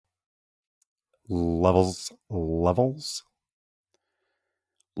Levels, levels.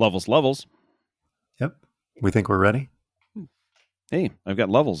 Levels. Yep. We think we're ready. Hey, I've got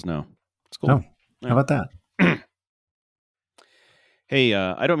levels now. It's cool. Oh, how about that? Hey,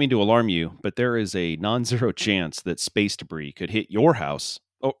 I don't mean to alarm you, but there is a non-zero chance that space debris could hit your house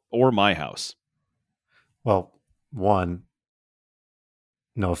or my house. Well, one,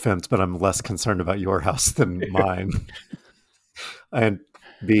 no offense, but I'm less concerned about your house than mine. And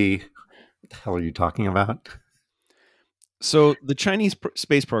B, what the hell are you talking about? So the Chinese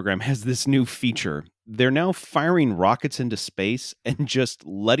space program has this new feature. They're now firing rockets into space and just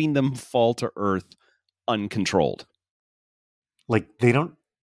letting them fall to Earth uncontrolled. Like they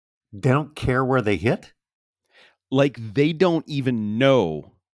don't care where they hit? Like they don't even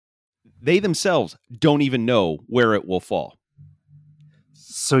know. They themselves don't even know where it will fall.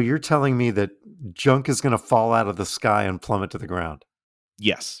 So you're telling me that junk is going to fall out of the sky and plummet to the ground?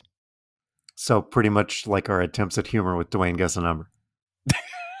 Yes. So pretty much like our attempts at humor with Dwayne Guess a Number.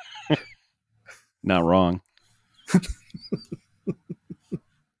 Not wrong.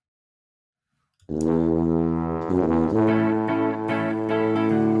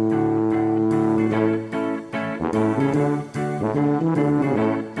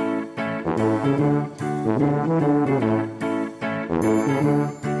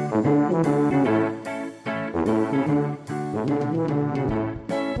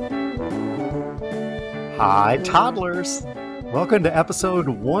 Hi, toddlers. Welcome to episode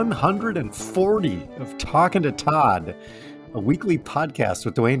 140 of Talking to Todd, a weekly podcast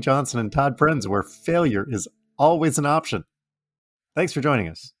with Dwayne Johnson and Todd Friends where failure is always an option. Thanks for joining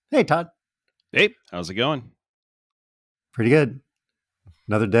us. Hey, Todd. Hey, how's it going? Pretty good.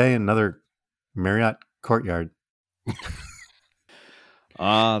 Another day, another Marriott courtyard.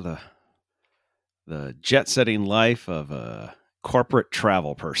 The jet-setting life of a corporate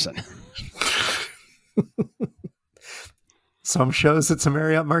travel person. Some shows it's a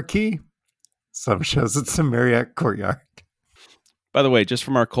Marriott Marquis. Some shows it's a Marriott courtyard. By the way, just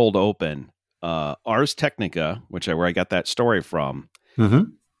from our cold open, Ars Technica, where I got that story from,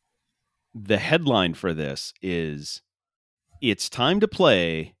 the headline for this is, "It's time to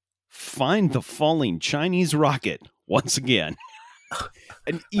play Find the Falling Chinese Rocket once again."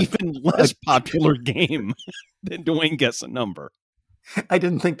 An even less popular game than Dwayne Guess a Number. I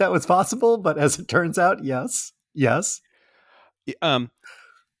didn't think that was possible, but as it turns out, yes. Yes.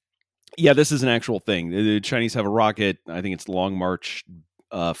 Yeah, this is an actual thing. The Chinese have a rocket. I think it's Long March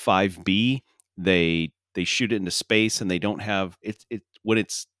 5B. They shoot it into space, and they don't have it. When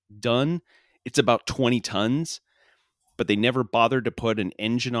it's done, it's about 20 tons, but they never bothered to put an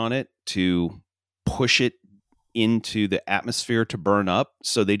engine on it to push it into the atmosphere to burn up.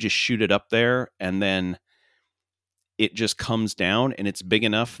 So they just shoot it up there, and then it just comes down, and it's big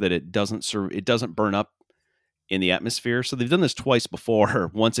enough that it doesn't burn up in the atmosphere. So they've done this twice before.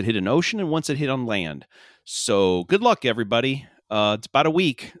 Once it hit an ocean and once it hit on land. So good luck, everybody. It's about a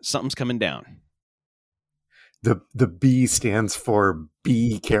week. Something's coming down. The B stands for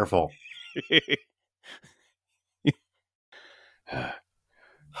be careful.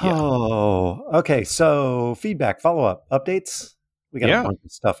 Oh, okay. So feedback, follow-up, updates. We got a bunch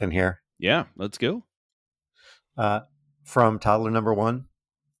of stuff in here. Yeah, let's go. From toddler number 1.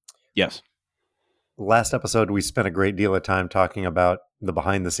 Yes. Last episode, we spent a great deal of time talking about the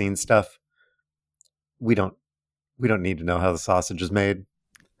behind-the-scenes stuff. We don't need to know how the sausage is made.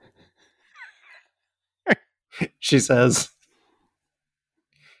 She says,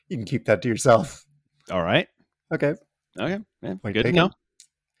 you can keep that to yourself. All right. Okay. Yeah, good to know.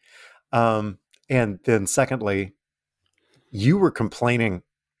 And then secondly, you were complaining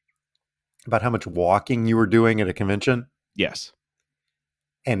about how much walking you were doing at a convention. Yes.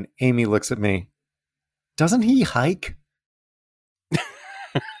 And Amy looks at me. Doesn't he hike?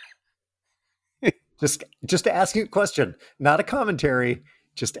 Just asking a question, not a commentary,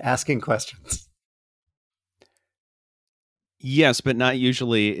 just asking questions. Yes, but not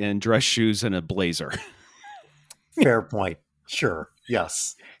usually in dress shoes and a blazer. Fair point. Sure.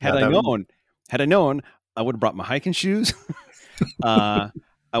 Yes. Had I known, I would have brought my hiking shoes. I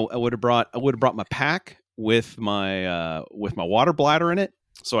would have brought my pack with my water bladder in it,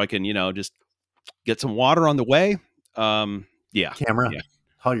 so I can just get some water on the way. Yeah. Camera. Yeah.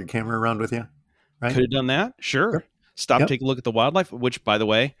 Haul your camera around with you. Right. Could have done that. Sure. Yep. Stop, take a look at the wildlife, which, by the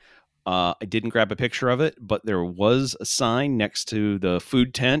way, I didn't grab a picture of it, but there was a sign next to the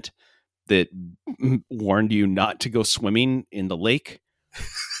food tent that warned you not to go swimming in the lake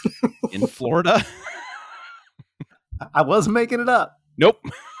in Florida. I wasn't making it up. Nope.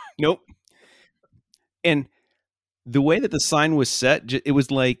 And the way that the sign was set, it was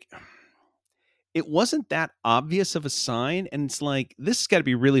like, it wasn't that obvious of a sign. And it's like, this has got to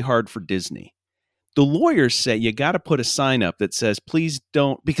be really hard for Disney. The lawyers say you got to put a sign up that says, please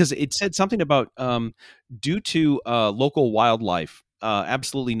don't, because it said something about due to local wildlife,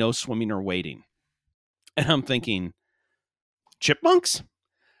 absolutely no swimming or wading. And I'm thinking, chipmunks?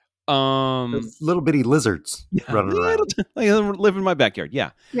 Those little bitty lizards running around. Like, live in my backyard.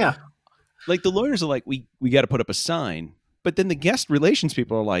 Yeah. Yeah. Like the lawyers are like, we got to put up a sign. But then the guest relations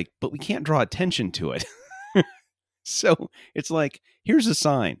people are like, but we can't draw attention to it. So it's like, here's a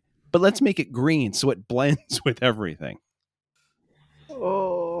sign, but let's make it green so it blends with everything.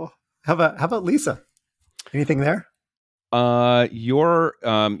 Oh, how about Lisa? Anything there? Your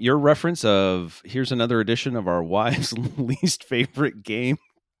reference of here's another edition of our wives' least favorite game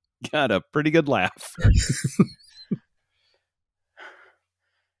got a pretty good laugh.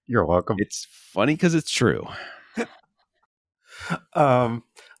 You're welcome. It's funny because it's true.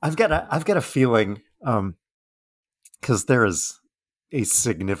 I've got a feeling, because there is a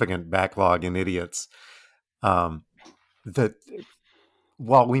significant backlog in idiots, that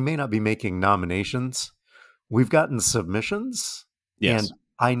while we may not be making nominations, we've gotten submissions. Yes. And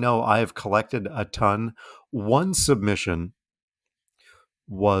I know I've collected a ton. One submission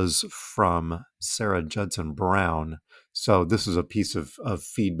was from Sarah Judson Brown. So this is a piece of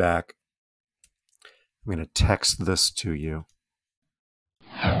feedback. I'm going to text this to you.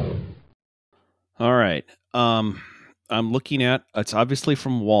 All right. I'm looking at, it's obviously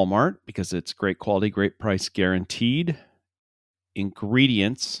from Walmart because it's great quality, great price guaranteed.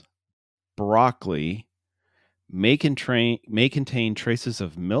 Ingredients: broccoli, may contain traces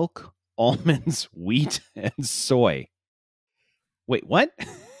of milk, almonds, wheat, and soy. Wait, what?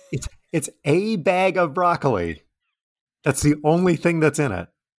 It's a bag of broccoli. That's the only thing that's in it.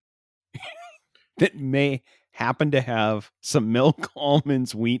 That may happen to have some milk,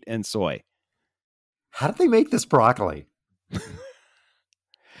 almonds, wheat, and soy. How did they make this broccoli?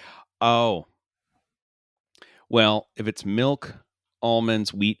 Oh. Well, if it's milk,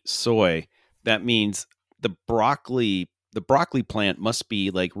 almonds, wheat, soy, that means the broccoli plant must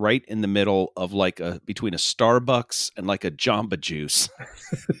be like right in the middle of like between a Starbucks and like a Jamba Juice.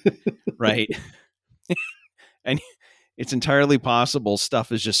 Right? And it's entirely possible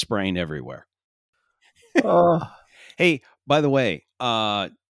stuff is just spraying everywhere. Hey, by the way,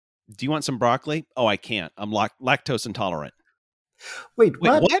 do you want some broccoli? Oh, I can't. I'm lactose intolerant. Wait,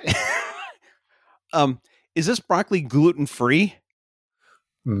 what? Is this broccoli gluten free?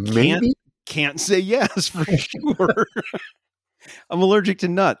 Maybe. Can't say yes for sure. I'm allergic to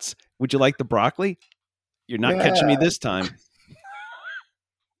nuts. Would you like the broccoli? You're not catching me this time.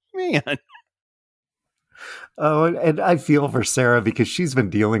 Man. Oh, and I feel for Sarah because she's been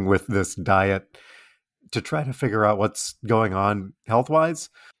dealing with this diet to try to figure out what's going on health-wise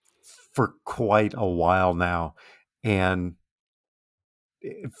for quite a while now. And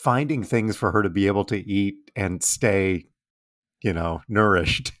finding things for her to be able to eat and stay,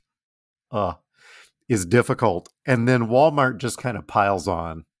 nourished is difficult. And then Walmart just kind of piles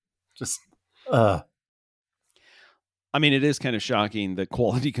on. I mean, it is kind of shocking that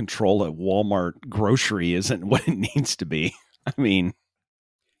quality control at Walmart grocery isn't what it needs to be. I mean,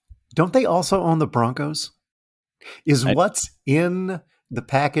 don't they also own the Broncos? What's in the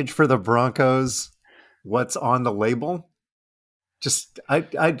package for the Broncos what's on the label?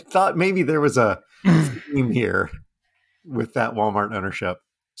 I thought maybe there was a theme here with that Walmart ownership.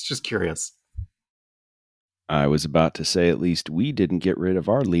 It's just curious. I was about to say, at least we didn't get rid of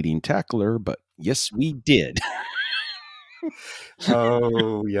our leading tackler, but yes, we did.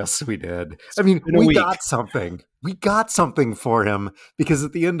 Oh, yes, we did. I mean, we got something. We got something for him because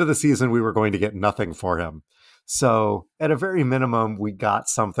at the end of the season, we were going to get nothing for him. So at a very minimum, we got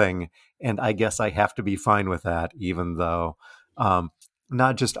something. And I guess I have to be fine with that, even though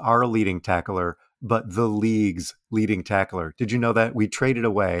not just our leading tackler, but the league's leading tackler. Did you know that? We traded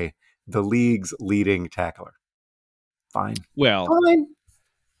away the league's leading tackler. Fine. Well, fine.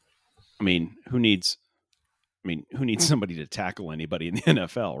 I mean, who needs somebody to tackle anybody in the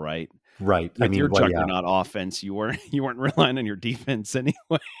NFL, right? Right. With your juggernaut offense, you weren't relying on your defense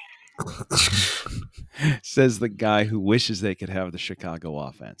anyway. Says the guy who wishes they could have the Chicago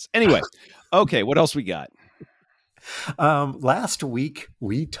offense. Anyway, okay, what else we got? Last week,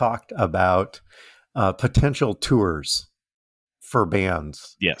 we talked about potential tours for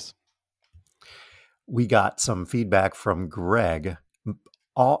bands. Yes. We got some feedback from Greg,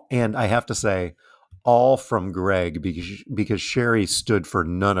 and I have to say, all from Greg because Sherry stood for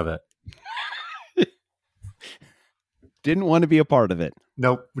none of it. Didn't want to be a part of it.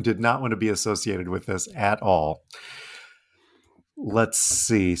 Nope, did not want to be associated with this at all. Let's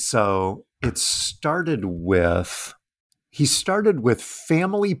see. So It started with, he started with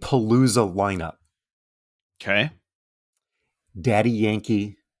Family Palooza lineup. Okay. Daddy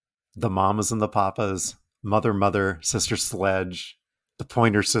Yankee, the Mamas and the Papas, Mother Mother, Sister Sledge, the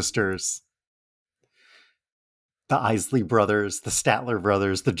Pointer Sisters, the Isley Brothers, the Statler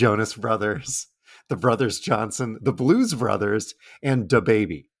Brothers, the Jonas Brothers, the Brothers Johnson, the Blues Brothers, and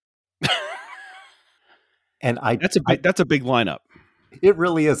DaBaby. And That's a big lineup. It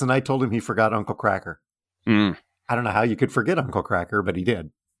really is. And I told him he forgot Uncle Cracker. Mm. I don't know how you could forget Uncle Cracker, but he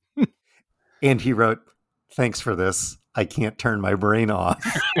did. And he wrote, "Thanks for this. I can't turn my brain off."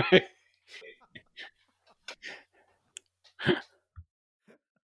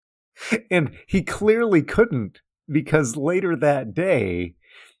 And he clearly couldn't, because later that day,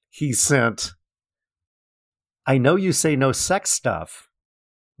 he sent, "I know you say no sex stuff,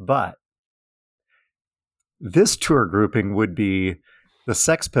 but this tour grouping would be the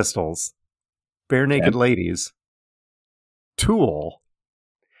Sex Pistols, Bare Naked Ladies, Tool,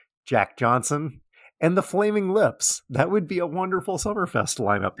 Jack Johnson, and the Flaming Lips. That would be a wonderful Summerfest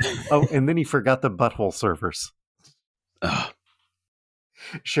lineup." Oh, and then he forgot the Butthole Surfers.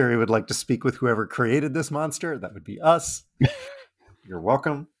 Sherry would like to speak with whoever created this monster. That would be us. You're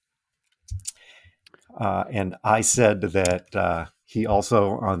welcome. And I said that he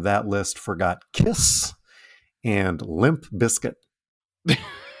also on that list forgot Kiss and Limp Bizkit.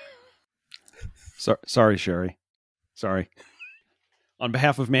 Sorry, Sherry. Sorry. On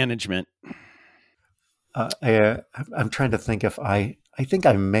behalf of management. I'm trying to think if I think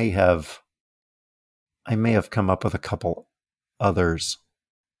I may have come up with a couple others.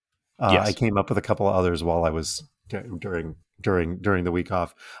 Yes. I came up with a couple of others while I was during the week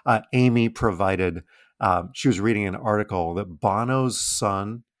off. Amy provided. She was reading an article that Bono's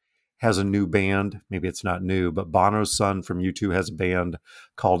son has a new band. Maybe it's not new, but Bono's son from U2 has a band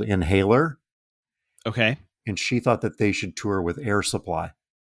called Inhaler. Okay. And she thought that they should tour with Air Supply.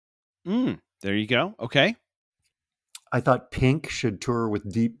 There you go. Okay. I thought Pink should tour with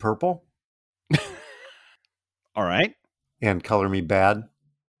Deep Purple. All right. And Color Me Bad.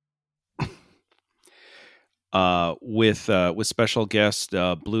 With special guest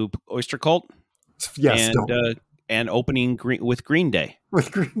Blue Oyster Cult. Yes. And opening with Green Day.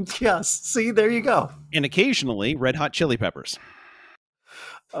 With Green, yes. See, there you go. And occasionally Red Hot Chili Peppers.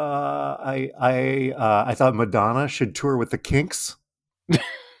 I thought Madonna should tour with the Kinks.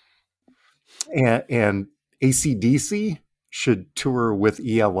 and AC/DC should tour with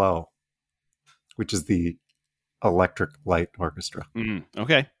ELO, which is the Electric Light Orchestra.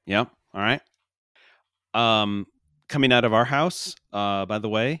 Okay. Yeah. All right. Coming out of our house, by the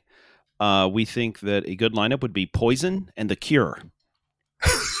way, we think that a good lineup would be Poison and The Cure.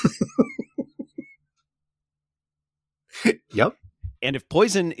 Yep. And if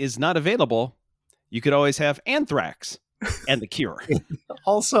Poison is not available, you could always have Anthrax and The Cure.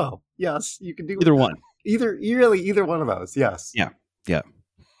 Also, yes, you can do either one. Either one of those. Yes. Yeah. Yeah.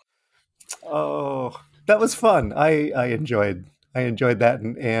 Oh, that was fun. I enjoyed that.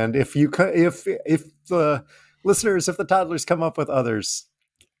 And if the listeners, if the toddlers come up with others,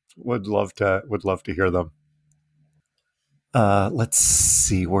 would love to hear them. Let's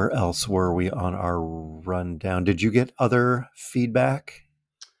see, where else were we on our rundown? Did you get other feedback?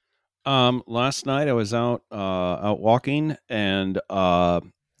 Last night I was out walking and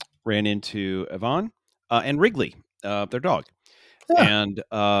ran into Yvonne and Wrigley, their dog. Yeah.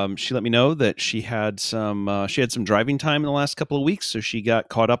 And she let me know that she had some driving time in the last couple of weeks, so she got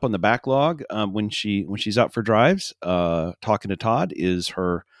caught up on the backlog. When she's out for drives, talking to Todd is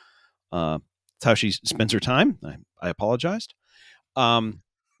her. That's how she spends her time. I apologized.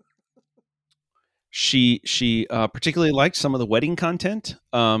 She particularly liked some of the wedding content.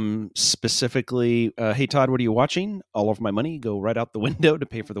 Specifically, hey Todd, what are you watching? All of my money go right out the window to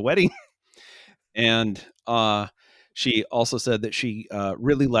pay for the wedding. And she also said that she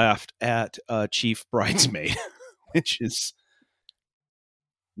really laughed at Chief Bridesmaid, which is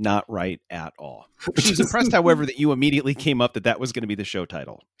not right at all. She was impressed, however, that you immediately came up that was going to be the show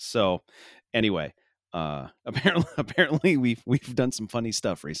title. So anyway, apparently we've done some funny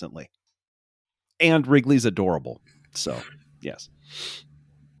stuff recently. And Wrigley's adorable. So, yes.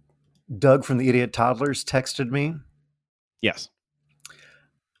 Doug from the Idiot Toddlers texted me. Yes.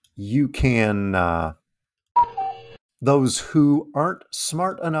 You can, those who aren't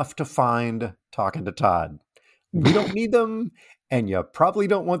smart enough to find Talking to Todd, we don't need them. And you probably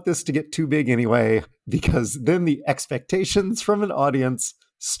don't want this to get too big anyway, because then the expectations from an audience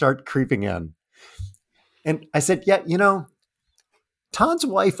start creeping in. And I said, yeah, Todd's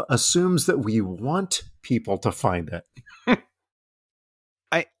wife assumes that we want people to find it.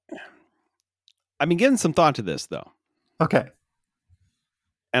 I've been giving some thought to this though. Okay.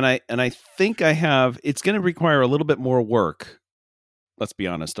 And I think I have, it's going to require a little bit more work, let's be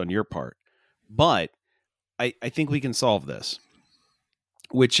honest, on your part. But I think we can solve this,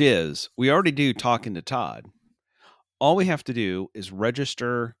 which is we already do Talking to Todd. All we have to do is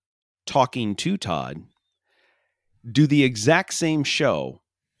register Talking to Todd, do the exact same show.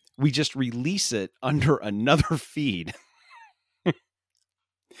 We just release it under another feed.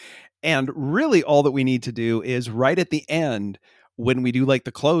 And really all that we need to do is right at the end, when we do like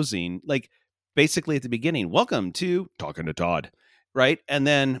the closing, like basically at the beginning, welcome to Talking to Todd, right? And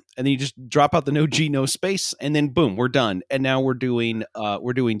then you just drop out the no G, no space, and then boom, we're done. And now we're doing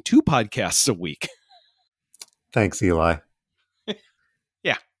 2 podcasts a week. Thanks, Eli.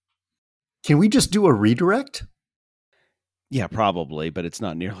 Yeah. Can we just do a redirect? Yeah, probably, but it's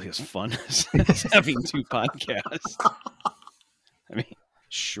not nearly as fun as having 2 podcasts. I mean,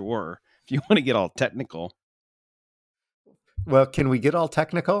 sure, if you want to get all technical. Well, can we get all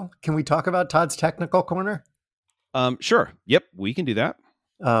technical? Can we talk about Todd's technical corner? Sure. Yep, we can do that.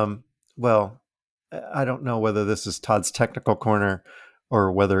 Well, I don't know whether this is Todd's technical corner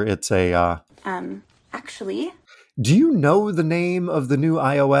or whether it's a... Actually... Do you know the name of the new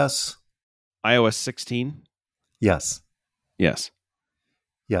iOS? iOS 16? Yes. Yes.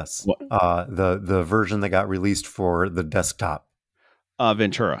 Yes. What? The version that got released for the desktop.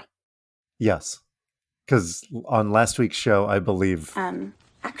 Ventura. Yes. Because on last week's show, I believe...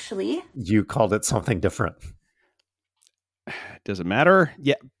 actually... You called it something different. Does it matter?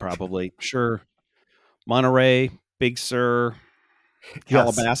 Yeah, probably. Sure. Monterey, Big Sur,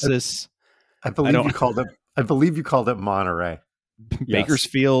 Calabasas. Yes. I believe you called it Monterey.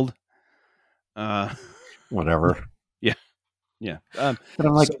 Bakersfield. Whatever. Yeah. But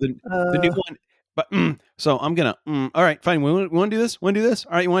I'm like, so the new one. But so I'm gonna. All right, fine. We want to do this. Want to do this?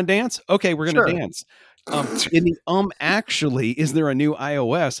 All right. You want to dance? Okay, we're gonna dance. In the actually, is there a new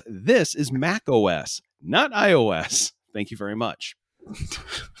iOS? This is Mac OS, not iOS. Thank you very much.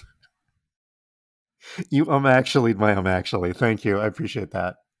 You actually, thank you. I appreciate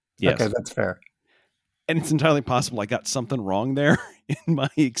that. Yes. Okay, that's fair. And it's entirely possible I got something wrong there in my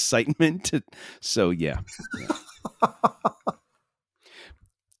excitement. So yeah.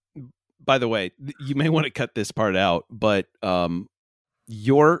 By the way, you may want to cut this part out, but I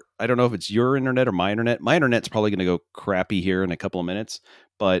don't know if it's your internet or my internet. My internet's probably going to go crappy here in a couple of minutes,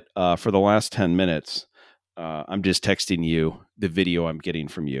 but for the last 10 minutes, I'm just texting you the video I'm getting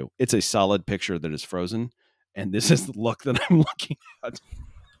from you. It's a solid picture that is frozen, and this is the look that I'm looking at.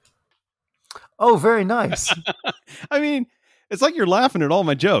 Oh, very nice. I mean, it's like you're laughing at all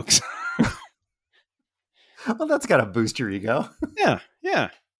my jokes. Well, that's got to boost your ego. Yeah.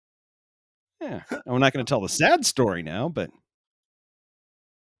 And we're not going to tell the sad story now, but...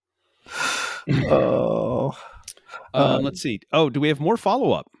 let's see. Oh, do we have more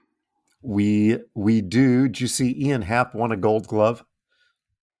follow-up? We do. Did you see Ian Happ won a Gold Glove?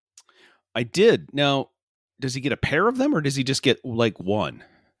 I did. Now, does he get a pair of them, or does he just get like one?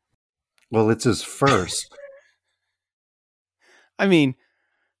 Well, it's his first. I mean,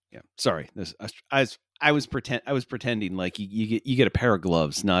 yeah. Sorry, I was pretending like you get a pair of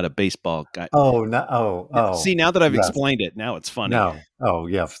gloves, not a baseball guy. Oh no! Oh. See, now that I've explained it, now it's funny. No. Oh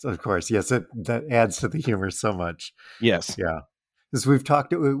yeah, of course. Yes, that adds to the humor so much. Yes. Yeah. Because we've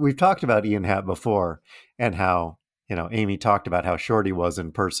talked about Ian Happ before, and how Amy talked about how short he was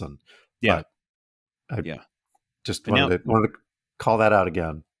in person. Yeah. But I just wanted to call that out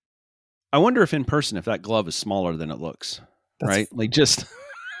again. I wonder if in person, if that glove is smaller than it looks. Right? Like just.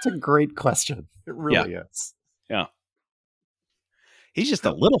 It's a great question. It really is. Yeah. He's just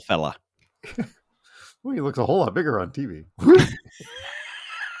a little fella. Well, he looks a whole lot bigger on TV.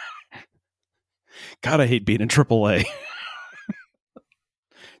 God, I hate being in AAA.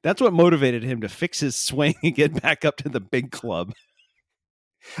 That's what motivated him to fix his swing and get back up to the big club.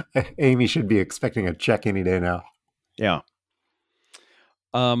 Amy should be expecting a check any day now. Yeah.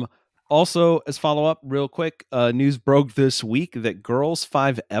 Also, as follow-up, real quick, news broke this week that Girls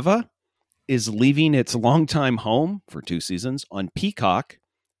 5 Eva is leaving its longtime home for 2 seasons on Peacock,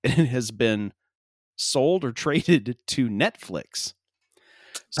 and it has been sold or traded to Netflix.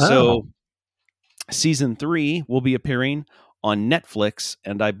 So season 3 will be appearing on Netflix,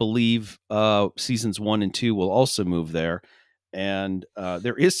 and I believe seasons 1 and 2 will also move there. And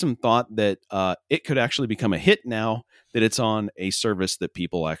there is some thought that it could actually become a hit now that it's on a service that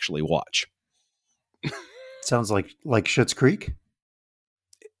people actually watch. Sounds like Schitt's Creek.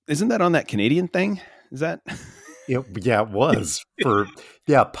 Isn't that on that Canadian thing? Is that? It was for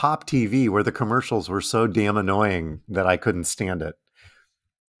Pop TV, where the commercials were so damn annoying that I couldn't stand it.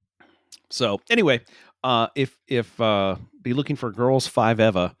 So anyway, if be looking for Girls 5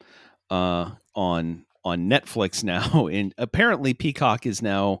 Eva on Netflix now, and apparently Peacock is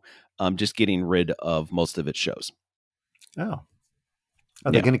now just getting rid of most of its shows. Oh,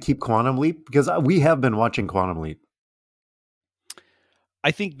 are they going to keep Quantum Leap? Because we have been watching Quantum Leap. I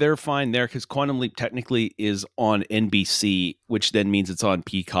think they're fine there because Quantum Leap technically is on NBC, which then means it's on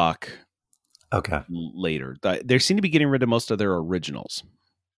Peacock. Okay. Later, they seem to be getting rid of most of their originals,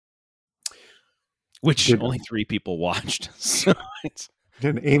 which only 3 people watched. So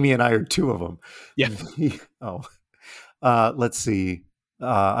and Amy and I are 2 of them. Yeah. Let's see.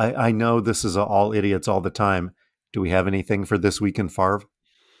 I know this is all idiots all the time. Do we have anything for this week in Favre?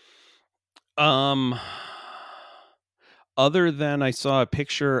 Other than I saw a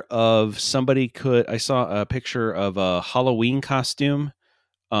picture of I saw a picture of a Halloween costume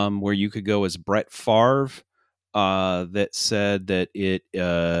where you could go as Brett Favre that said that it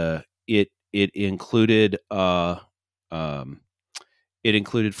included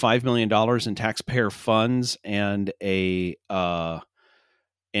 $5 million in taxpayer funds and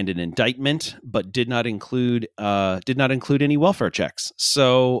an indictment, but did not include any welfare checks.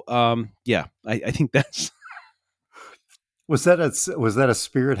 So I think that's. Was that a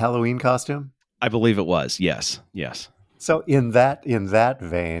Spirit Halloween costume? I believe it was. Yes. So in that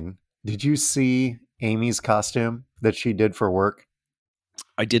vein, did you see Amy's costume that she did for work?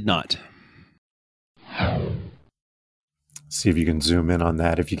 I did not. See if you can zoom in on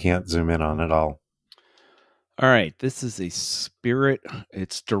that. If you can't zoom in on it all. All right. This is a Spirit.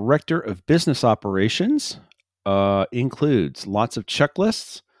 It's Director of Business Operations. Includes lots of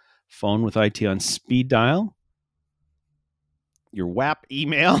checklists, phone with IT on speed dial, your WAP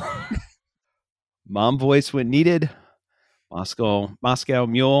email, mom voice when needed, Moscow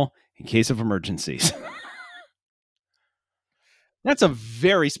Mule in case of emergencies. That's a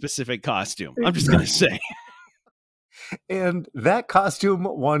very specific costume. I'm just going to say. And that costume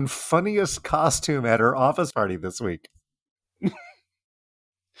won funniest costume at her office party this week.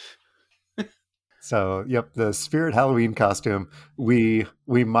 So, yep, the Spirit Halloween costume. We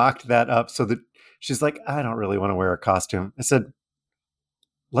mocked that up so that she's like, I don't really want to wear a costume. I said,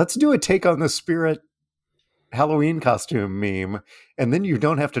 let's do a take on the Spirit Halloween costume meme, and then you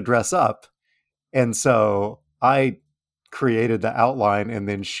don't have to dress up. And so I created the outline, and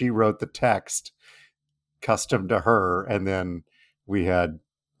then she wrote the text custom to her, and then we had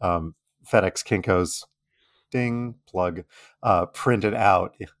FedEx Kinko's ding plug printed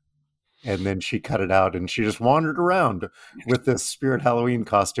out, and then she cut it out, and she just wandered around with this Spirit Halloween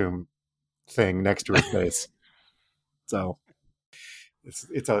costume thing next to her face. So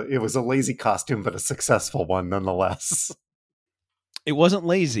it was a lazy costume, but a successful one nonetheless. It wasn't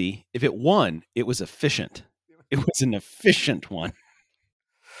lazy. If it won, it was efficient. It was an efficient one.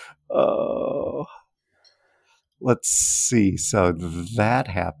 Oh, let's see. So that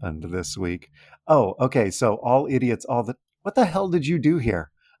happened this week. Oh, okay. So all idiots, what the hell did you do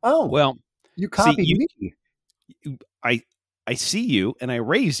here? Oh, well, you copied me. I see you and I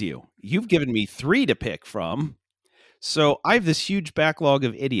raise you. You've given me 3 to pick from. So I have this huge backlog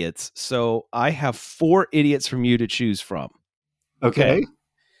of idiots. So I have 4 idiots from you to choose from. Okay.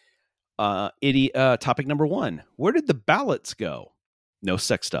 Topic number 1. Where did the ballots go? No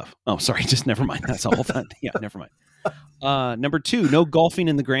sex stuff. Oh, sorry. Just never mind. That's all fun. Yeah, never mind. Number 2, no golfing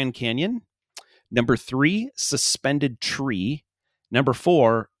in the Grand Canyon. Number 3, suspended tree. Number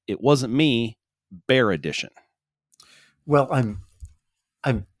 4, it wasn't me, Bear Edition. Well,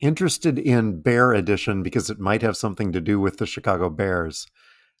 I'm interested in Bear Edition because it might have something to do with the Chicago Bears.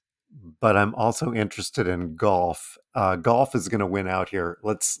 But I'm also interested in golf. Golf is going to win out here.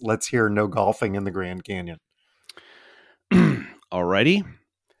 Let's hear no golfing in the Grand Canyon. Alrighty.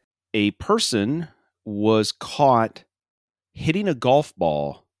 A person was caught hitting a golf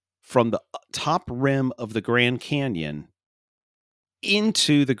ball from the top rim of the Grand Canyon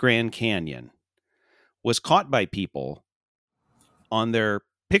into the Grand Canyon. Was caught by people on their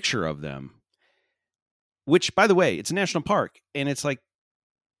picture of them, which, by the way, it's a national park, and it's like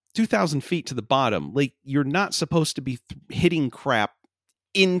 2,000 feet to the bottom. Like, you're not supposed to be hitting crap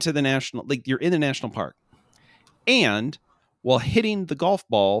into the national, like, you're in the national park. And while hitting the golf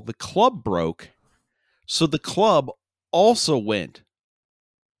ball, the club broke. So the club also went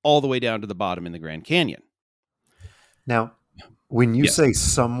all the way down to the bottom in the Grand Canyon. Now, when you say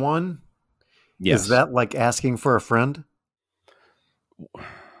someone, is that like asking for a friend?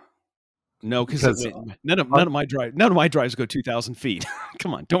 No, because none of my drives go 2,000 feet.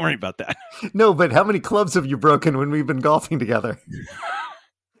 Come on, don't worry about that. No, but how many clubs have you broken when we've been golfing together?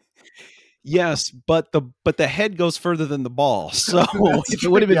 Yes, but the head goes further than the ball. So if it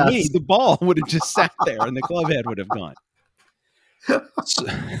would have been me, Yes. the ball would have just sat there and the club head would have gone.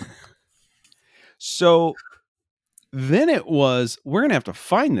 So then it was, we're going to have to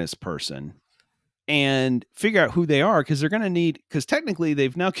find this person and figure out who they are, because they're going to need, because technically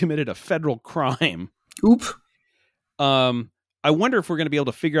they've now committed a federal crime. Oop. I wonder if we're going to be able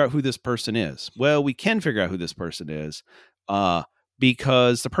to figure out who this person is. Well, we can figure out who this person is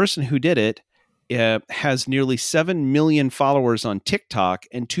because the person who did it has nearly 7 million followers on TikTok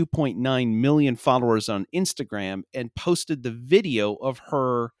and 2.9 million followers on Instagram, and posted the video of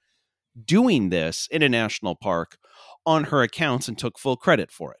her doing this in a national park on her accounts and took full credit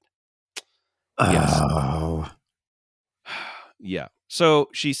for it. Yes. Oh. Yeah. So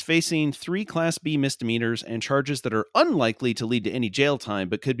she's facing 3 Class B misdemeanors and charges that are unlikely to lead to any jail time,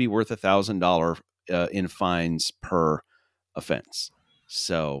 but could be worth $1,000 in fines per offense.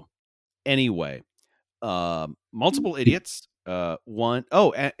 So anyway, multiple idiots. Sorry.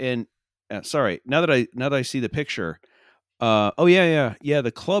 Now that I see the picture. Yeah.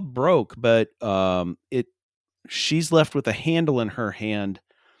 The club broke, but she's left with a handle in her hand,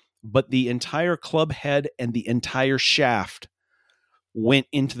 but the entire club head and the entire shaft went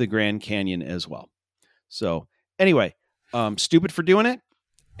into the Grand Canyon as well. So anyway, stupid for doing it.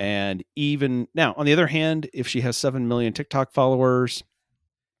 And even now, on the other hand, if she has 7 million TikTok followers,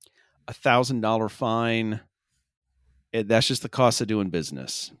 $1,000 fine, that's just the cost of doing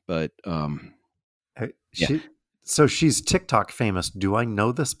business. But So she's TikTok famous. Do I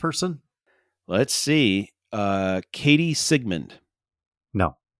know this person? Let's see. Katie Sigmund.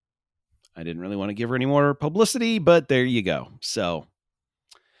 No. I didn't really want to give her any more publicity, but there you go. So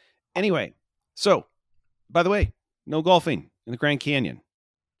anyway, so by the way, no golfing in the Grand Canyon.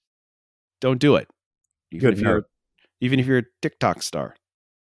 Don't do it. Even if you're a TikTok star.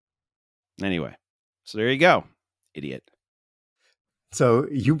 Anyway, so there you go, idiot. So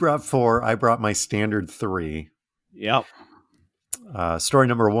you brought 4. I brought my standard 3. Yep. Story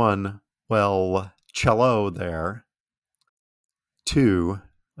number 1. Well, cello there. 2,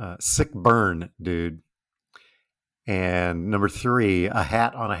 sick burn, dude. And number 3, a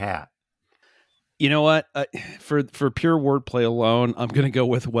hat on a hat. You know what? For pure wordplay alone, I'm going to go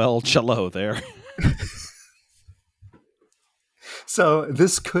with cello there. So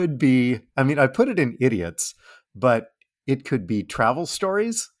this could be, I mean, I put it in idiots, but it could be travel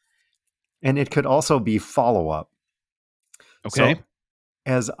stories, and it could also be follow-up. Okay. So,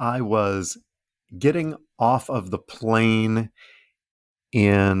 as I was getting off of the plane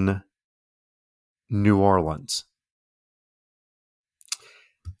in New Orleans,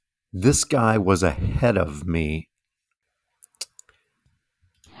 this guy was ahead of me.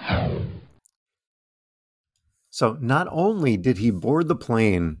 So not only did he board the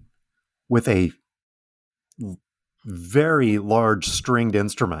plane with a very large stringed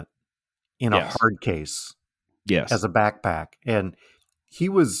instrument in a hard case, yes, as a backpack, and he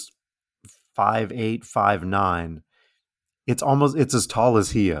was 5'8", 5'9". It's as tall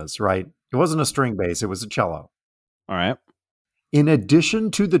as he is, right? It wasn't a string bass, it was a cello. All right. In addition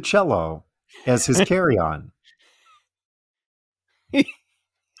to the cello as his carry-on.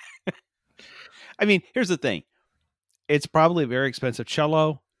 I mean, here's the thing. It's probably a very expensive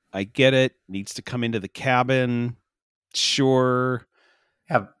cello. I get it. Needs to come into the cabin. Sure.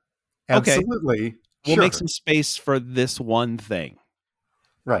 Absolutely. Okay. We'll make some space for this one thing.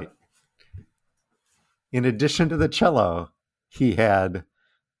 Right. In addition to the cello, he had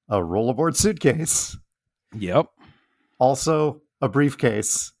a rollerboard suitcase. Yep. Also a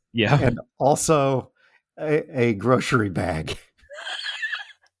briefcase. Yeah. And also a grocery bag.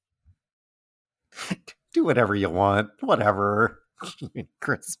 Do whatever you want. Whatever.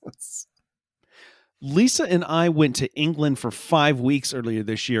 Christmas. Lisa and I went to England for 5 weeks earlier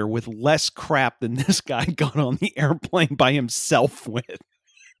this year with less crap than this guy got on the airplane by himself with.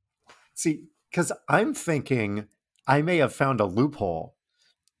 See, because I'm thinking I may have found a loophole.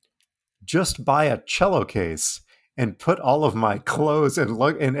 Just buy a cello case and put all of my clothes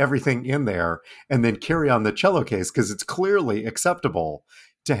and everything in there, and then carry on the cello case, because it's clearly acceptable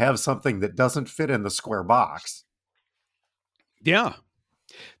to have something that doesn't fit in the square box. Yeah.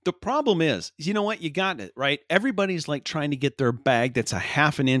 The problem is, you know what? You got it, right? Everybody's like trying to get their bag that's a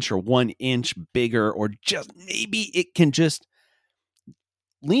half an inch or 1 inch bigger, or just maybe it can just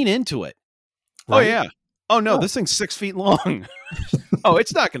lean into it. Right? Oh, yeah. Oh, no, This thing's 6 feet long. Oh,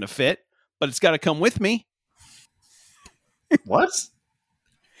 it's not going to fit, but it's got to come with me. What?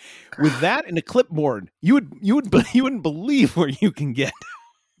 With that and a clipboard, you wouldn't believe where you can get.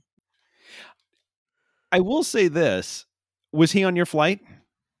 I will say this. Was he on your flight?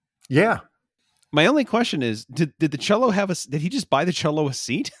 Yeah. My only question is, did the cello did he just buy the cello a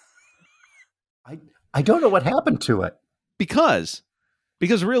seat? I don't know what happened to it. Because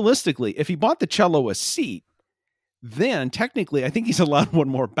realistically, if he bought the cello a seat, then technically I think he's allowed one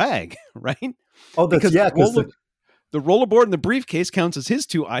more bag, right? Oh, that's, because yeah. The rollerboard and the briefcase counts as his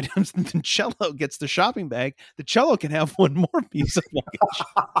two items, and the cello gets the shopping bag. The cello can have one more piece of luggage.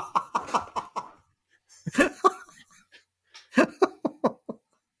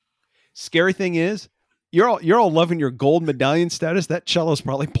 Scary thing is, you're all loving your gold medallion status. That cello's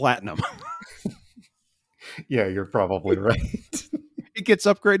probably platinum. Yeah, you're probably right. It gets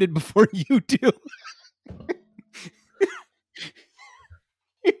upgraded before you do.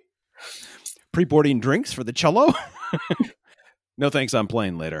 Pre-boarding drinks for the cello? No thanks, I'm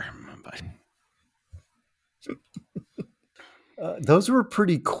playing later. Those were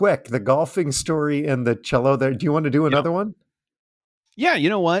pretty quick. The golfing story and the cello there. Do you want to do another one? Yeah, you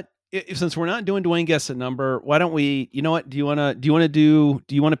know what? Since we're not doing Dwayne Guess a Number, why don't we? You know what? Do you want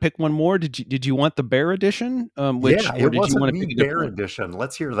to pick one more? Did you want the Bear edition? It wasn't the Bear edition.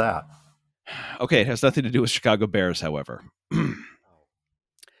 Let's hear that. Okay, it has nothing to do with Chicago Bears, however.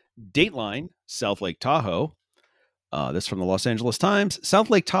 Dateline, South Lake Tahoe. This from the Los Angeles Times. South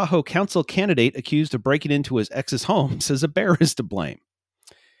Lake Tahoe council candidate accused of breaking into his ex's home says a bear is to blame.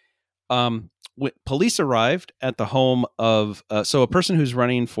 Police arrived at the home of a person who's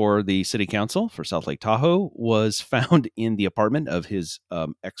running for the city council for South Lake Tahoe was found in the apartment of his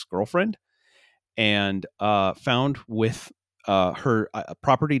ex-girlfriend and found with her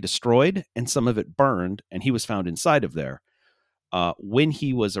property destroyed and some of it burned, and he was found inside of there. When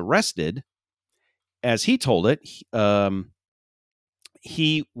he was arrested, as he told it,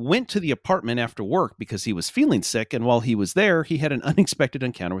 he went to the apartment after work because he was feeling sick, and while he was there, he had an unexpected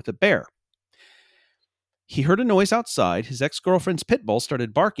encounter with a bear. He heard a noise outside. His ex-girlfriend's pit bull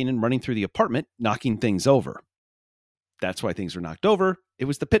started barking and running through the apartment, knocking things over. That's why things were knocked over. It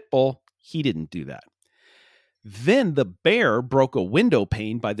was the pit bull. He didn't do that. Then the bear broke a window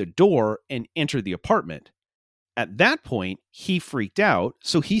pane by the door and entered the apartment. At that point, he freaked out,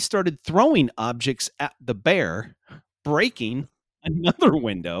 so he started throwing objects at the bear, breaking another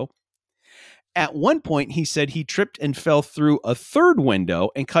window. At one point, he said he tripped and fell through a third window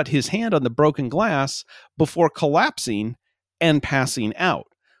and cut his hand on the broken glass before collapsing and passing out.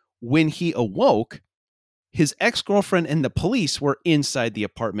 When he awoke, his ex-girlfriend and the police were inside the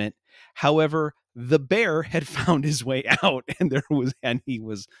apartment. However, the bear had found his way out, and he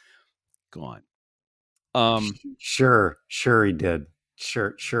was gone. Sure he did.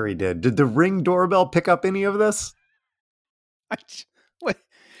 Sure he did. Did the Ring doorbell pick up any of this? What?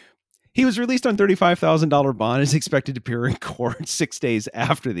 He was released on $35,000 bond, is expected to appear in court 6 days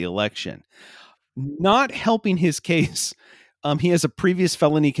after the election. Not helping his case, he has a previous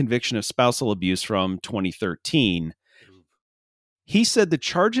felony conviction of spousal abuse from 2013. He said the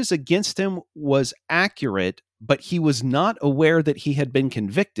charges against him was accurate, but he was not aware that he had been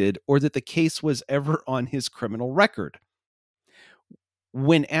convicted or that the case was ever on his criminal record.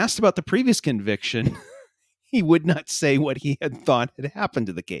 When asked about the previous conviction, he would not say what he had thought had happened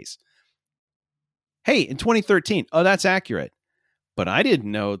to the case. Hey, in 2013, that's accurate, but I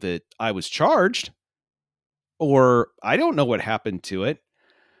didn't know that I was charged, or I don't know what happened to it.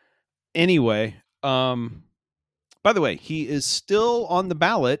 Anyway, by the way, he is still on the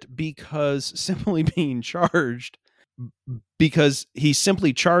ballot because he's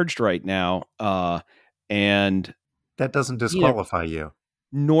simply charged right now, and that doesn't disqualify you.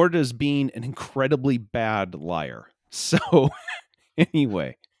 Nor does being an incredibly bad liar. So,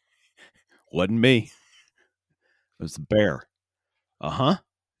 anyway. Wasn't me. It was the bear.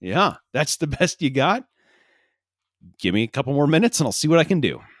 Yeah, that's the best you got? Give me a couple more minutes and I'll see what I can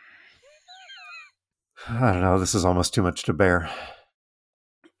do. I don't know. This is almost too much to bear.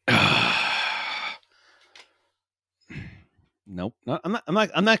 Nope. I'm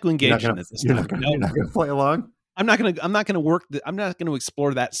not going to engage in this. You're not going to play along? I'm not going to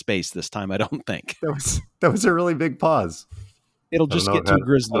explore that space this time, I don't think. That was a really big pause. It'll just get too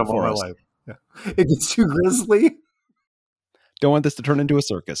grisly for us. Yeah. It gets too grisly. Don't want this to turn into a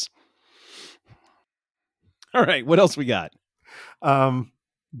circus. All right, what else we got? Do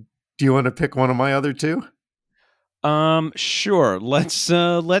you want to pick one of my other two? Sure.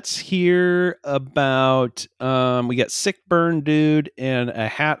 Let's hear about we got sick burn dude and a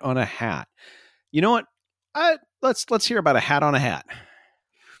hat on a hat. You know what? Let's hear about a hat on a hat.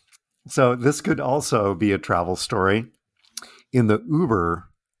 So this could also be a travel story. In the Uber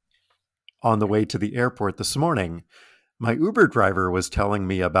on the way to the airport this morning, my Uber driver was telling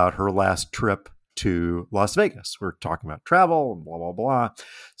me about her last trip to Las Vegas. We're talking about travel and blah, blah, blah.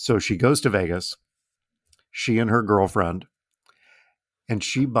 So she goes to Vegas, she and her girlfriend, and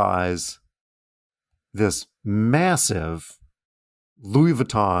she buys this massive Louis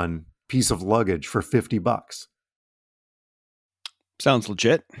Vuitton piece of luggage for $50. Sounds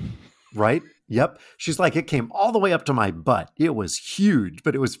legit. Right? Yep. She's like, it came all the way up to my butt. It was huge,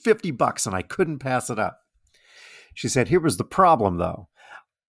 but it was $50 and I couldn't pass it up. She said, here was the problem though.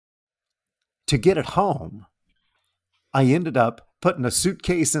 To get it home, I ended up putting a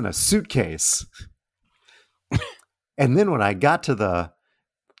suitcase in a suitcase. And then when I got to the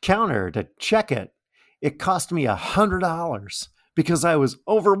counter to check it, it cost me $100 because I was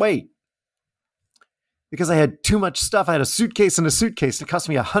overweight. Because I had too much stuff. I had a suitcase in a suitcase. It cost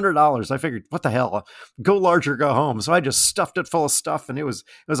me $100. I figured, what the hell? Go large or go home. So I just stuffed it full of stuff, and it was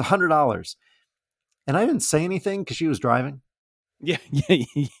 $100. And I didn't say anything because she was driving. Yeah.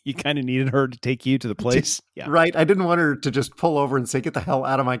 You kind of needed her to take you to the place. Yeah. Right. I didn't want her to just pull over and say, get the hell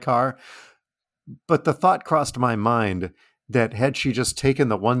out of my car. But the thought crossed my mind that had she just taken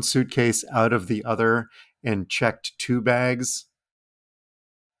the one suitcase out of the other and checked 2 bags,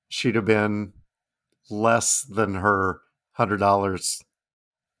 she'd have been less than her $100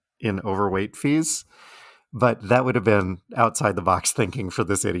 in overweight fees. But that would have been outside the box thinking for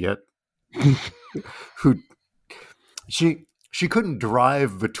this idiot who she couldn't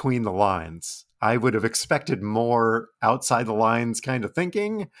drive between the lines. I would have expected more outside the lines kind of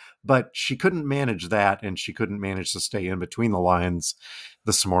thinking, but she couldn't manage that, and she couldn't manage to stay in between the lines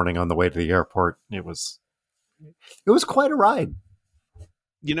this morning on the way to the airport. It was quite a ride.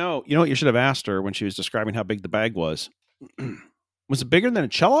 You know what you should have asked her when she was describing how big the bag was? Was it bigger than a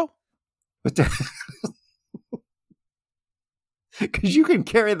cello? Because you can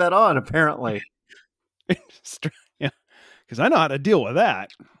carry that on, apparently. Yeah, because I know how to deal with that.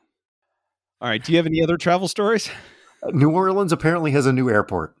 All right. Do you have any other travel stories? New Orleans apparently has a new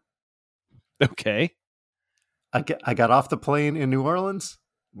airport. Okay. I got off the plane in New Orleans,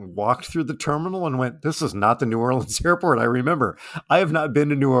 walked through the terminal, and went, this is not the New Orleans airport I remember. I have not been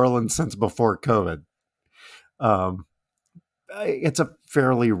to New Orleans since before COVID. It's a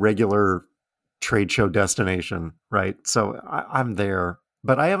fairly regular trade show destination, right? So I'm there,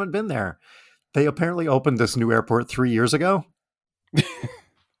 but I haven't been there. They apparently opened this new airport 3 years ago.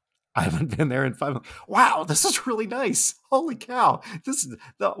 I haven't been there in 5 months. Wow, this is really nice. Holy cow.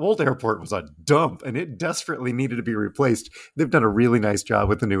 The old airport was a dump and it desperately needed to be replaced. They've done a really nice job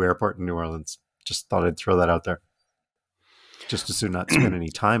with the new airport in New Orleans. Just thought I'd throw that out there. Just as soon not spend any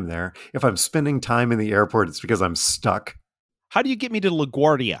time there. If I'm spending time in the airport, it's because I'm stuck. How do you get me to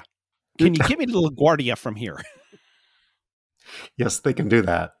LaGuardia? Can you get me to LaGuardia from here? Yes, they can do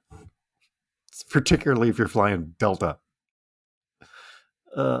that. Particularly if you're flying Delta.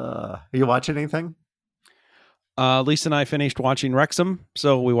 Are you watching anything? Lisa and I finished watching Wrexham,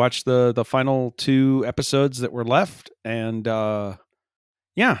 so we watched the final 2 episodes that were left, and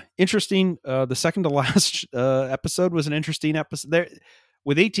yeah, interesting. The second to last episode was an interesting episode. There,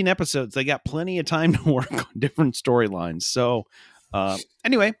 with 18 episodes, they got plenty of time to work on different storylines. So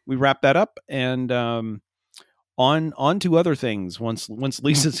anyway, we wrapped that up, and on to other things. Once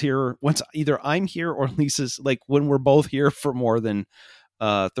Lisa's here, once either I'm here or Lisa's, like when we're both here for more than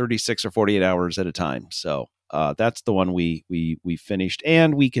 36 or 48 hours at a time. So that's the one we finished,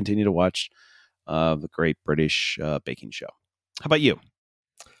 and we continue to watch the Great British Baking Show. How about you?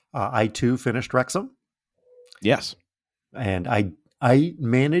 I too finished Wrexham. Yes. And I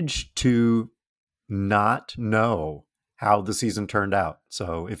managed to not know how the season turned out.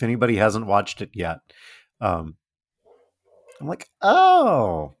 So if anybody hasn't watched it yet, I'm like,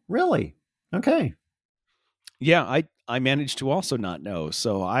 oh, really? Okay. Yeah, I managed to also not know.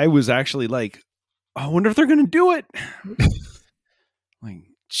 So I was actually like, I wonder if they're going to do it. Like,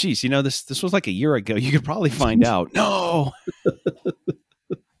 geez, this was like a year ago. You could probably find out. No.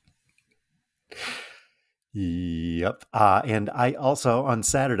 Yep. And I also, on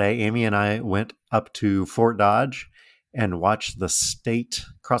Saturday, Amy and I went up to Fort Dodge and watched the state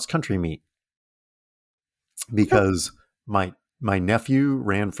cross-country meet. Because my nephew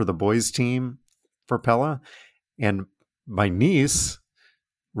ran for the boys team for Pella, and my niece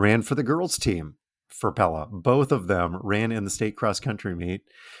ran for the girls team for Pella. Both of them ran in the state cross-country meet.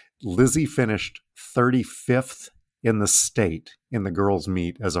 Lizzie finished 35th in the state in the girls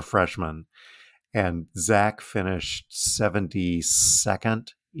meet as a freshman. And Zach finished 72nd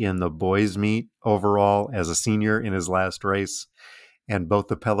in the boys meet overall as a senior in his last race. And both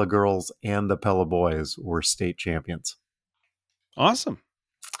the Pella girls and the Pella boys were state champions. Awesome.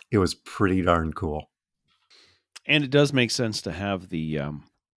 It was pretty darn cool. And it does make sense to have the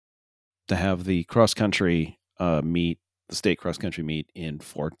to have the cross country meet, the state cross country meet in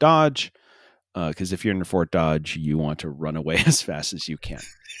Fort Dodge. Because if you're in Fort Dodge, you want to run away as fast as you can.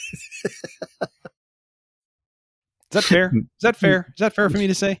 Is that fair? Is that fair? Is that fair for me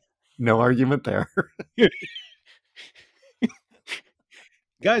to say? No argument there.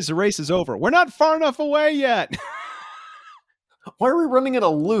 Guys, the race is over. We're not far enough away yet. Why are we running in a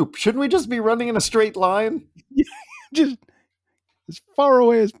loop? Shouldn't we just be running in a straight line? Just as far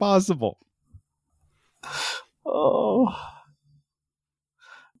away as possible. Oh.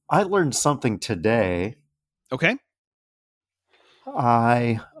 I learned something today. Okay.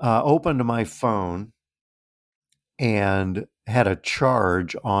 I opened my phone and had a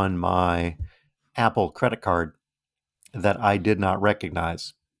charge on my Apple credit card that I did not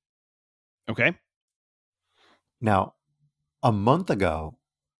recognize. Okay. Now, a month ago,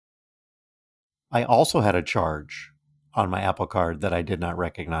 I also had a charge on my Apple card that I did not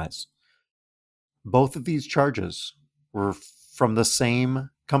recognize. Both of these charges were from the same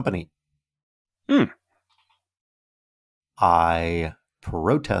company. I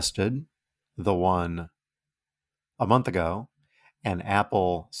protested the one a month ago, and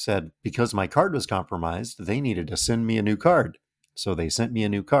Apple said because my card was compromised, they needed to send me a new card. So they sent me a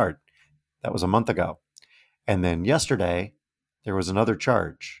new card. That was a month ago. And then yesterday, there was another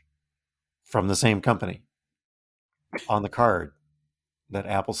charge from the same company on the card that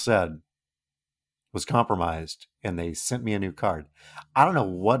Apple said was compromised, and they sent me a new card. I don't know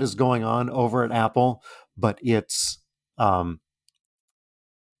what is going on over at Apple, but it's the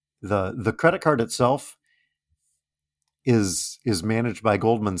credit card itself is managed by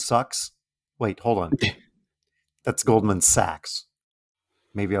Goldman Sachs. Wait, hold on. That's Goldman Sachs.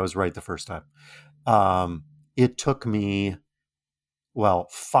 Maybe I was right the first time. It took me,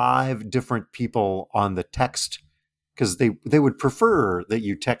 5 different people on the text, because they would prefer that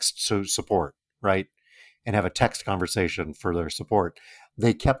you text support, right? And have a text conversation for their support.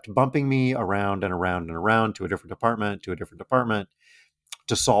 They kept bumping me around and around and around to a different department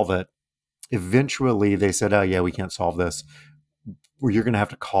to solve it. Eventually, they said, oh, yeah, we can't solve this. You're going to have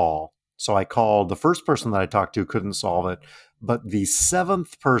to call. So I called. The first person that I talked to couldn't solve it. But the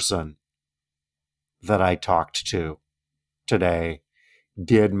 7th person that I talked to today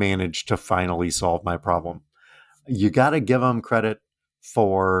did manage to finally solve my problem. You got to give them credit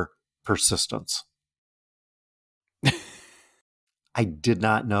for persistence. I did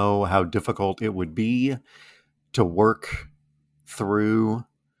not know how difficult it would be to work through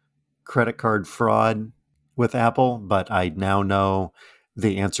credit card fraud with Apple, but I now know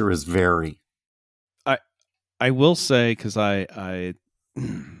the answer is very. I will say, because I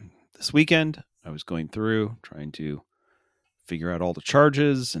this weekend I was going through trying to figure out all the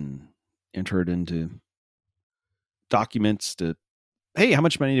charges and enter it into documents to, hey, how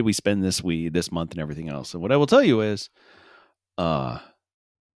much money did we spend this month and everything else. And what I will tell you is, I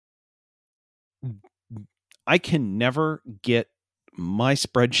can never get my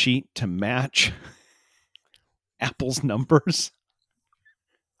spreadsheet to match Apple's numbers.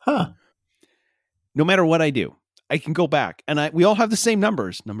 Huh. No matter what I do, I can go back and we all have the same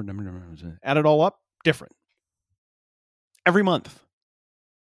numbers. Number, add it all up, different. Every month.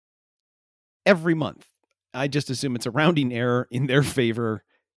 I just assume it's a rounding error in their favor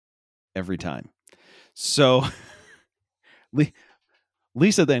every time. So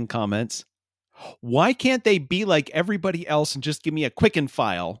Lisa then comments, why can't they be like everybody else and just give me a Quicken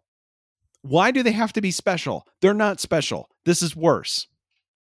file? Why do they have to be special? They're not special. This is worse.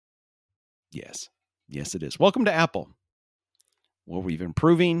 Yes, it is. Welcome to Apple. Well, we've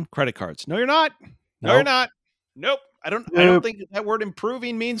improving credit cards. No, you're not. No, You're not. Nope. I don't think that word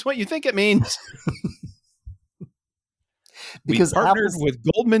improving means what you think it means. Because we partnered with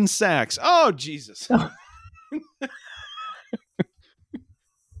Goldman Sachs. Oh, Jesus.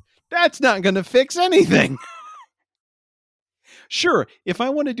 That's not going to fix anything. Sure, if I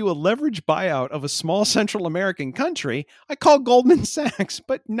want to do a leverage buyout of a small Central American country, I call Goldman Sachs,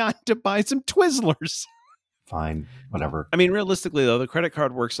 but not to buy some Twizzlers. Fine, whatever. I mean, realistically, though, the credit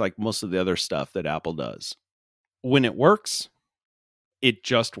card works like most of the other stuff that Apple does. When it works, it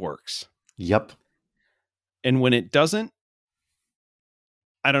just works. Yep. And when it doesn't,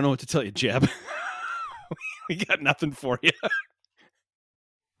 I don't know what to tell you, Jeb. We got nothing for you.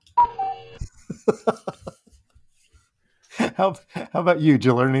 How about you? Did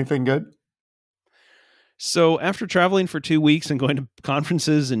you learn anything good? So after traveling for 2 weeks and going to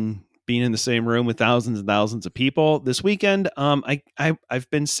conferences and being in the same room with thousands and thousands of people this weekend, I've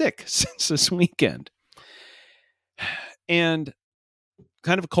been sick since this weekend. And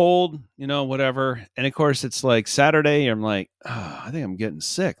kind of cold, whatever. And of course, it's like Saturday. I'm like, I think I'm getting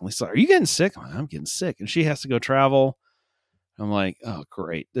sick. And Lisa's like, are you getting sick? I'm getting sick. And she has to go travel. I'm like, oh,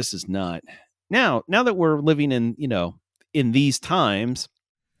 great. This is not. Now that we're living in, in these times,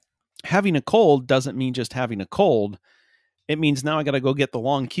 having a cold doesn't mean just having a cold. It means now I got to go get the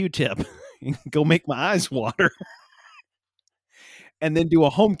long Q-tip and go make my eyes water and then do a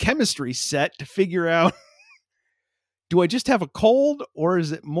home chemistry set to figure out, do I just have a cold or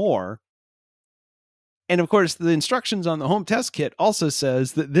is it more? And of course, the instructions on the home test kit also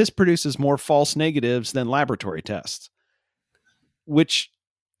says that this produces more false negatives than laboratory tests, which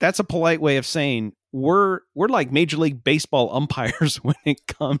that's a polite way of saying we're like Major League Baseball umpires when it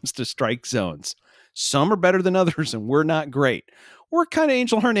comes to strike zones. Some are better than others, and we're not great. We're kind of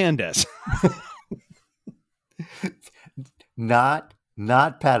Angel Hernandez. Not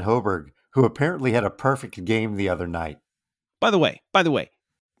Pat Hoberg, who apparently had a perfect game the other night. By the way,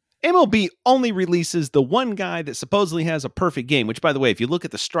 MLB only releases the one guy that supposedly has a perfect game, which, by the way, if you look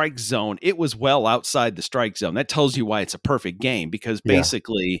at the strike zone, it was well outside the strike zone. That tells you why it's a perfect game, because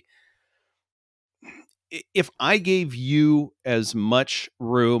basically, if I gave you as much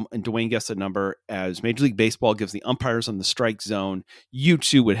room, and Dwayne guessed a number, as Major League Baseball gives the umpires on the strike zone, you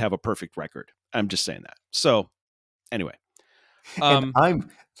too would have a perfect record. I'm just saying that. So anyway. And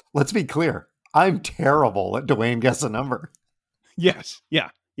let's be clear, I'm terrible at Dwayne guess a number. Yes. Yeah.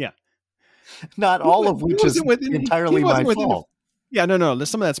 Not all of which is entirely my fault. Yeah, no.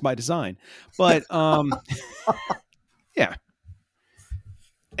 Some of that's by design. But yeah.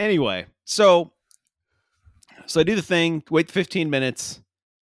 Anyway, so I do the thing, wait 15 minutes.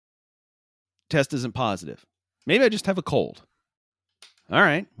 Test isn't positive. Maybe I just have a cold. All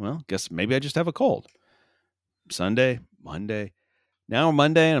right. Well, guess maybe I just have a cold. Sunday, Monday. Now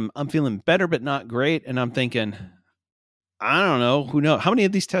Monday, and I'm feeling better, but not great. And I'm thinking, I don't know. Who knows? How many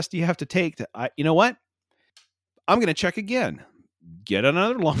of these tests do you have to take? You know what? I'm going to check again. Get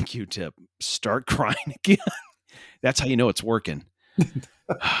another long Q-tip. Start crying again. That's how you know it's working.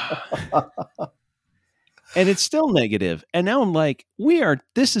 And it's still negative. And now I'm like,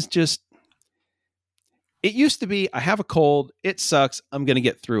 this is just, it used to be, I have a cold. It sucks. I'm going to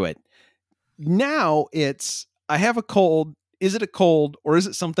get through it. Now it's, I have a cold. Is it a cold or is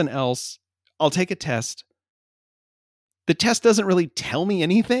it something else? I'll take a test. The test doesn't really tell me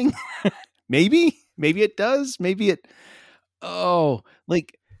anything. Maybe it does. Maybe it,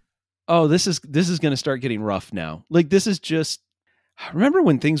 this is going to start getting rough now. Like, this is just, remember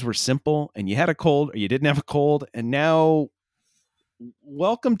when things were simple and you had a cold or you didn't have a cold, and now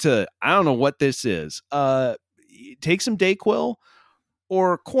welcome to, I don't know what this is. Take some Dayquil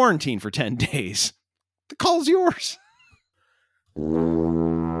or quarantine for 10 days. The call's yours.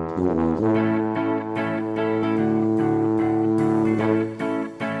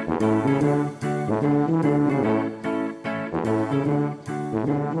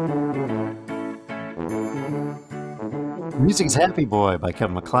 Music's Happy Boy by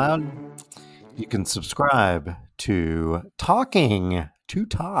Kevin MacLeod. You can subscribe to Talking to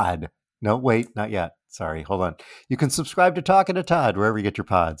Todd. No, wait, not yet. Sorry, hold on. You can subscribe to Talking to Todd wherever you get your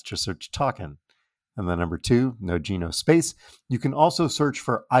pods. Just search Talking. And then number 2, no G, no space. You can also search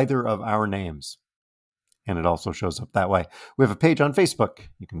for either of our names, and it also shows up that way. We have a page on Facebook.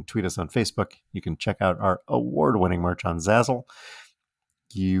 You can tweet us on Facebook. You can check out our award-winning merch on Zazzle.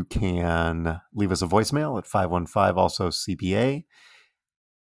 You can leave us a voicemail at 515, also CPA.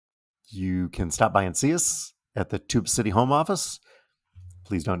 You can stop by and see us at the Tube City home office.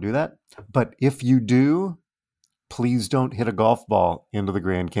 Please don't do that. But if you do, please don't hit a golf ball into the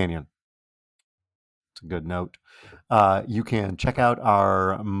Grand Canyon. It's a good note. You can check out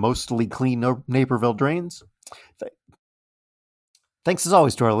our mostly clean Naperville drains. Thanks as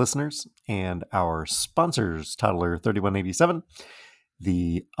always to our listeners and our sponsors, Toddler 3187,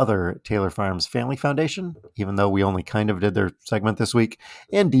 the other Taylor Farms Family Foundation, even though we only kind of did their segment this week,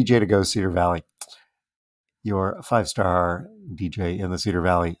 and DJ to Go Cedar Valley, your 5-star DJ in the Cedar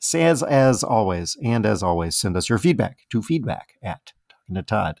Valley. As always, send us your feedback to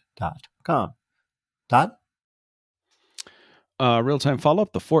feedback@talkingtotodd.com. Todd? Real-time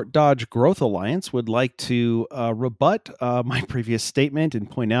follow-up. The Fort Dodge Growth Alliance would like to rebut my previous statement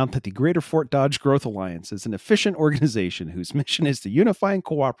and point out that the Greater Fort Dodge Growth Alliance is an efficient organization whose mission is to unify and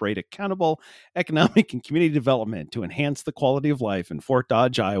cooperate accountable economic and community development to enhance the quality of life in Fort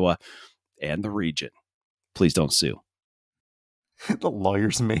Dodge, Iowa, and the region. Please don't sue. The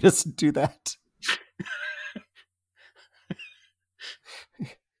lawyers made us do that.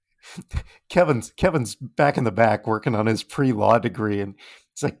 Kevin's back in the back working on his pre-law degree, and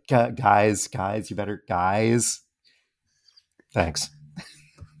it's like, guys, you better, guys. Thanks.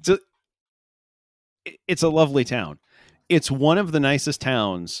 It's a lovely town. It's one of the nicest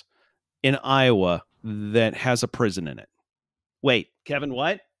towns in Iowa that has a prison in it. Wait, Kevin,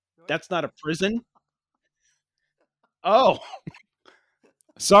 what? That's not a prison? Oh,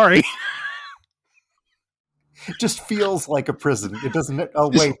 sorry. It just feels like a prison. It doesn't.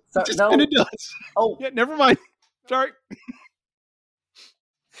 Oh, wait. Just No. kind of does. Oh, Yeah, never mind. Sorry.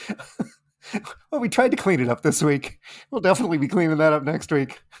 well, we tried to clean it up this week. We'll definitely be cleaning that up next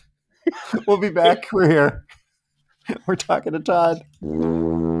week. We'll be back. We're here. We're talking to Todd.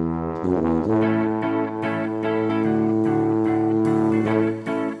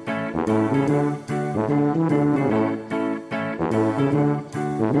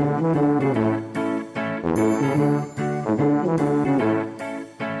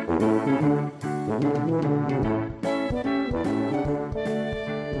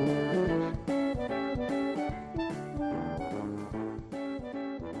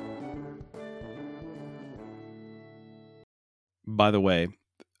 By the way,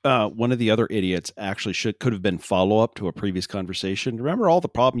 one of the other idiots actually could have been follow-up to a previous conversation. Remember all the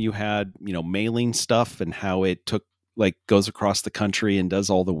problem you had, mailing stuff and how it goes across the country and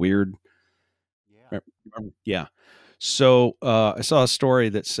does all the weird. Yeah. So I saw a story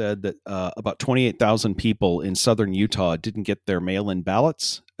that said that about 28,000 people in southern Utah didn't get their mail-in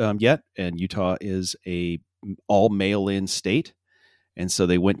ballots yet, and Utah is a all mail-in state, and so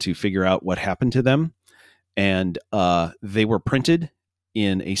they went to figure out what happened to them. And they were printed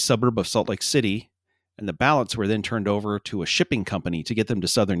in a suburb of Salt Lake City, and the ballots were then turned over to a shipping company to get them to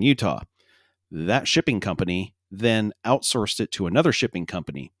southern Utah. That shipping company then outsourced it to another shipping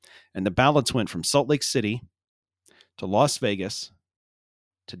company, and the ballots went from Salt Lake City to Las Vegas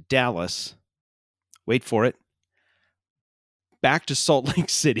to Dallas. Wait for it. Back to Salt Lake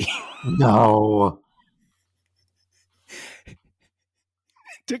City. No.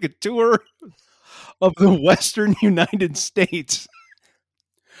 Took a tour of the Western United States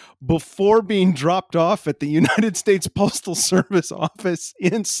before being dropped off at the United States Postal Service office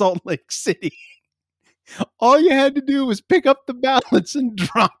in Salt Lake City. All you had to do was pick up the ballots and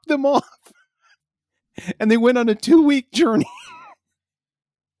drop them off. And they went on a 2-week journey.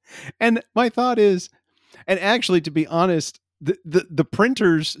 And my thought is, and actually, to be honest, the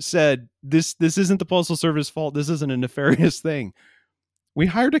printers said, this isn't the Postal Service fault. This isn't a nefarious thing. We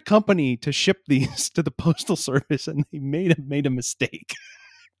hired a company to ship these to the Postal Service, and they made a mistake.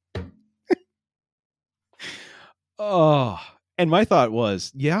 Oh, and my thought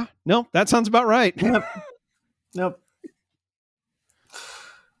was, yeah, no, that sounds about right. Yep.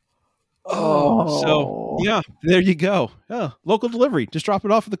 Oh, so yeah, there you go. Oh, local delivery. Just drop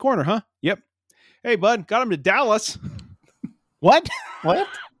it off at the corner, huh? Yep. Hey, bud, got him to Dallas. What? What?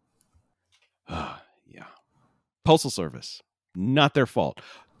 Yeah. Postal Service. Not their fault.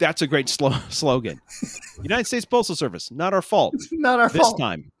 That's a great slogan. United States Postal Service. Not our fault. It's not our fault. This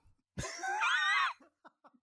time.